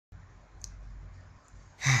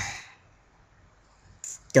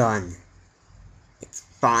Done. It's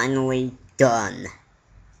finally done.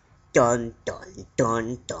 Dun dun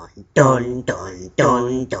dun dun dun dun dun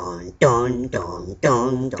dun dun dun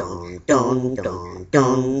dun dun dun dun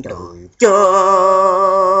dun dun dun.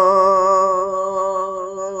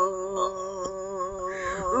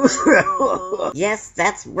 Yes,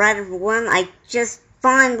 that's right, everyone. I just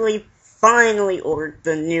finally ordered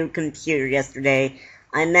the new computer yesterday.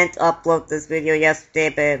 I meant to upload this video yesterday,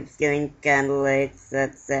 but it was getting kinda late, so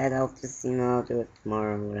that said, I'll just, I'll do it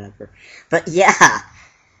tomorrow or whatever. But yeah,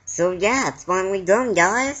 so yeah, it's finally done,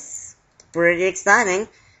 guys. Pretty exciting.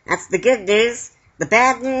 That's the good news. The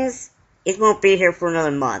bad news, it won't be here for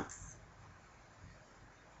another month.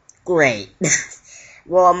 Great.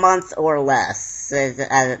 Well, a month or less.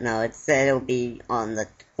 I don't know, it said it'll be on the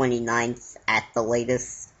 29th at the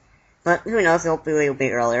latest. But who knows, hopefully it'll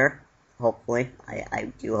be earlier. Hopefully.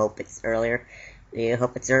 I do hope it's earlier. Do you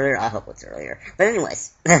hope it's earlier? I hope it's earlier. But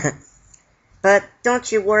anyways. But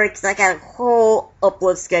don't you worry, because I got a whole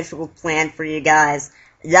upload schedule planned for you guys.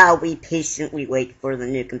 Now we patiently wait for the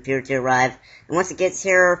new computer to arrive. And once it gets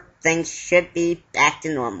here, things should be back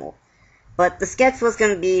to normal. But the schedule is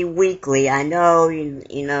going to be weekly. I know,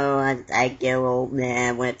 I get a little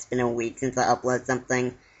mad when it's been a week since I uploaded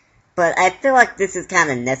something. But I feel like this is kind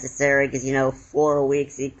of necessary, because, 4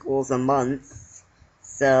 weeks equals a month.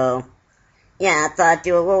 So, yeah, I thought I'd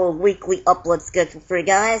do a little weekly upload schedule for you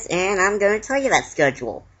guys, and I'm going to tell you that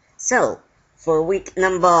schedule. So, for week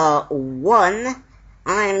number 1,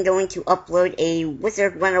 I'm going to upload a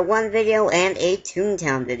Wizard 101 video and a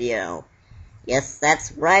Toontown video. Yes,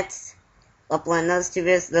 that's right. Uploading those two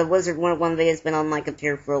videos. The Wizard 101 video has been on my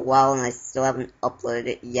computer for a while, and I still haven't uploaded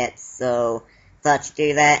it yet, so thought you'd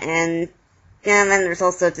do that. And then there's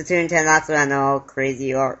also the Toontown Oxford. I know how crazy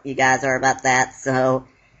you guys are about that, so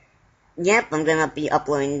yep, I'm gonna be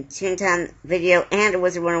uploading Toontown video and a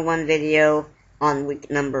Wizard 101 video on week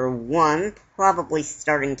number 1, probably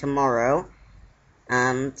starting tomorrow.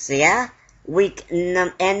 So yeah,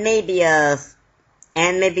 and maybe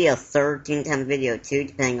a third Toontown video too,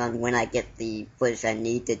 depending on when I get the footage I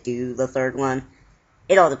need to do the third one.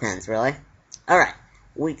 It all depends, really. Alright,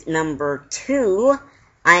 week number 2,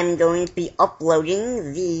 I'm going to be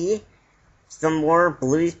uploading some more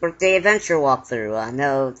Blue's Birthday Adventure walkthrough. I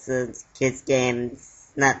know it's a kid's game,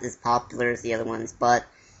 it's not as popular as the other ones, but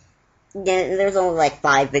yeah, there's only like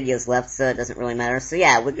 5 videos left, so it doesn't really matter. So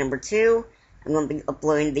yeah, week number 2, I'm going to be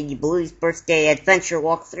uploading the Blue's Birthday Adventure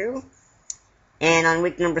walkthrough. And on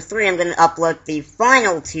week number 3, I'm going to upload the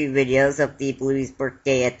final 2 videos of the Blue's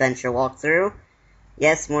Birthday Adventure walkthrough.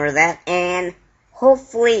 Yes, more of that, and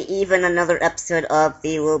hopefully even another episode of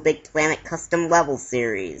the Little Big Planet Custom Level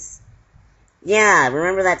series. Yeah,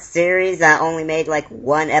 remember that series I only made like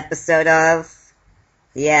 1 episode of?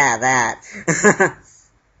 Yeah, that.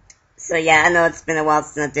 So yeah, I know it's been a while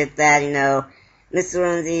since I did that, Mr.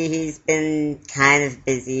 Lindsay, he's been kind of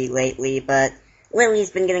busy lately, but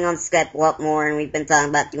Lily's been getting on Skype a lot more, and we've been talking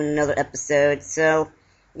about doing another episode, so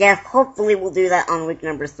yeah, hopefully we'll do that on week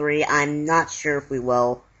number 3. I'm not sure if we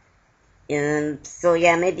will. And so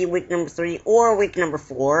yeah, maybe week number 3 or week number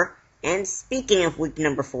 4. And speaking of week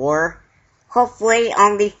number 4, hopefully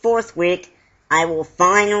on the 4th week, I will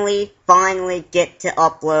finally get to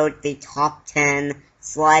upload the top 10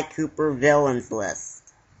 Sly Cooper villains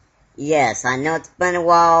list. Yes, I know it's been a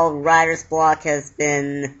while. Writer's block has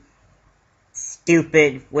been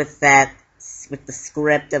stupid with the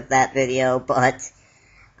script of that video, but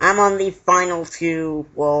I'm on the final 3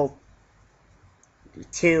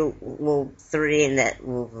 and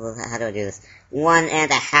how do I do this?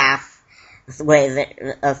 1.5 way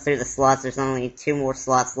through the slots. There's only 2 more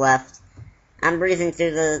slots left. I'm breezing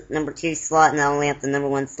through the number 2 slot, and I only have the number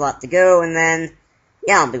 1 slot to go, and then,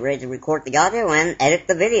 yeah, I'll be ready to record the audio and edit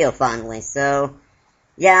the video finally. So,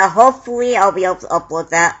 yeah, hopefully I'll be able to upload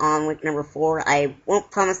that on week number 4. I won't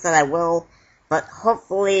promise that I will, but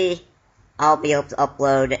hopefully I'll be able to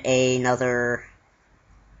upload another,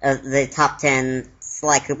 the top 10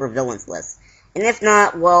 Sly Cooper villains list. And if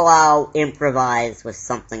not, well, I'll improvise with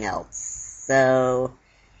something else. So,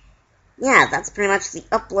 yeah, that's pretty much the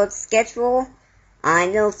upload schedule. I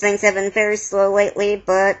know things have been very slow lately,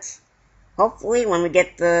 but hopefully when I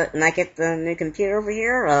get the new computer over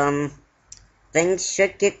here, things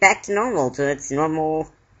should get back to normal, to its normal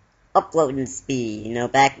uploading speed.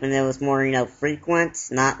 Back when it was more, frequent,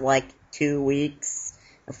 not like 2 weeks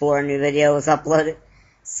before a new video was uploaded.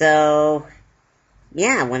 So,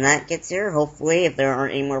 yeah, when that gets here, hopefully, if there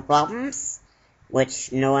aren't any more problems,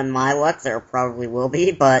 which, knowing my luck, there probably will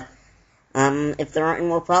be, but if there aren't any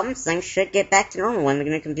more problems, things should get back to normal when the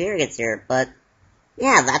new computer gets here. But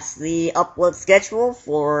yeah, that's the upload schedule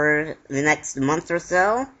for the next month or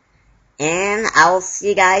so. And I'll see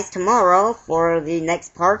you guys tomorrow for the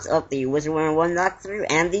next parts of the Wizard 101 walkthrough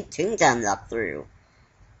and the Toontown walkthrough.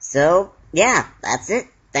 So, yeah, that's it.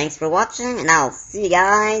 Thanks for watching, and I'll see you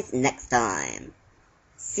guys next time.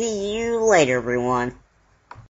 See you later, everyone.